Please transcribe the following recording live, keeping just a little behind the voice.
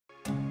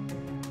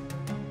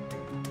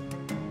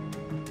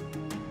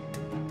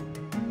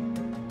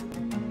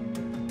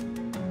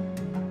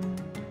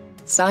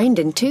Signed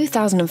in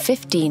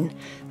 2015,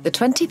 the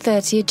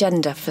 2030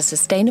 Agenda for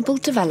Sustainable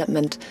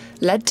Development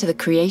led to the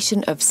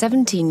creation of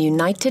 17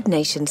 United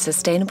Nations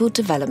Sustainable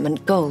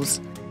Development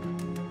Goals.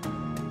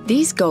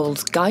 These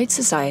goals guide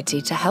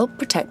society to help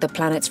protect the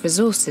planet's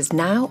resources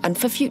now and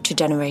for future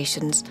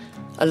generations,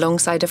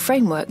 alongside a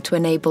framework to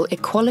enable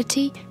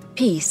equality,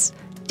 peace,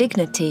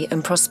 dignity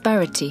and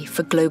prosperity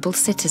for global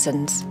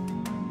citizens.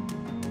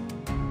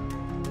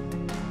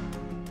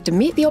 To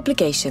meet the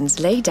obligations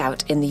laid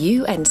out in the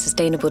UN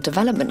Sustainable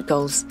Development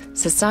Goals,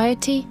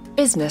 society,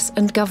 business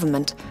and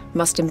government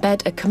must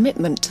embed a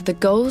commitment to the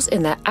goals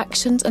in their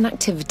actions and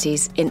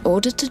activities in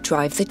order to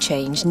drive the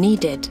change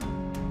needed.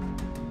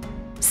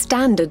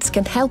 Standards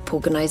can help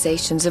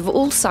organisations of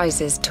all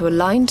sizes to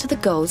align to the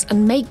goals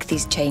and make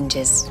these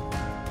changes.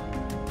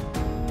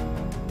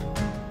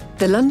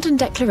 The London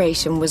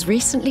Declaration was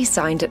recently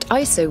signed at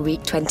ISO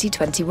Week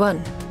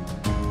 2021.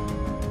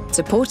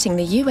 Supporting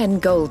the UN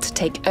goal to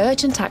take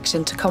urgent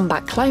action to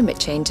combat climate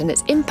change and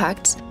its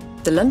impacts,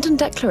 the London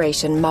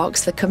Declaration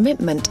marks the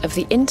commitment of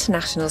the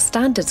international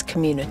standards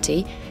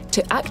community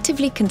to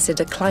actively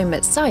consider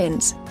climate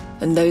science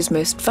and those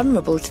most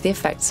vulnerable to the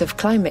effects of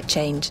climate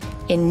change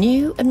in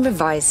new and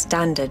revised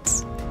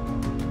standards.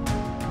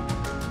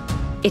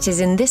 It is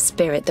in this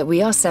spirit that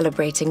we are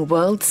celebrating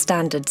World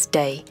Standards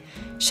Day,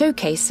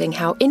 showcasing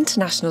how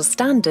international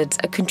standards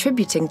are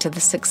contributing to the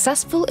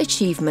successful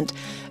achievement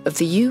of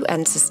the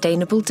UN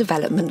Sustainable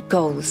Development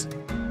Goals.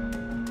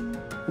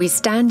 We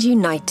stand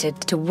united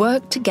to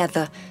work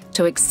together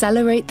to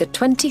accelerate the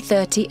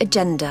 2030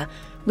 Agenda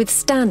with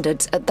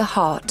standards at the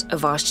heart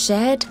of our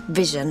shared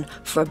vision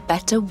for a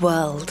better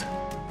world.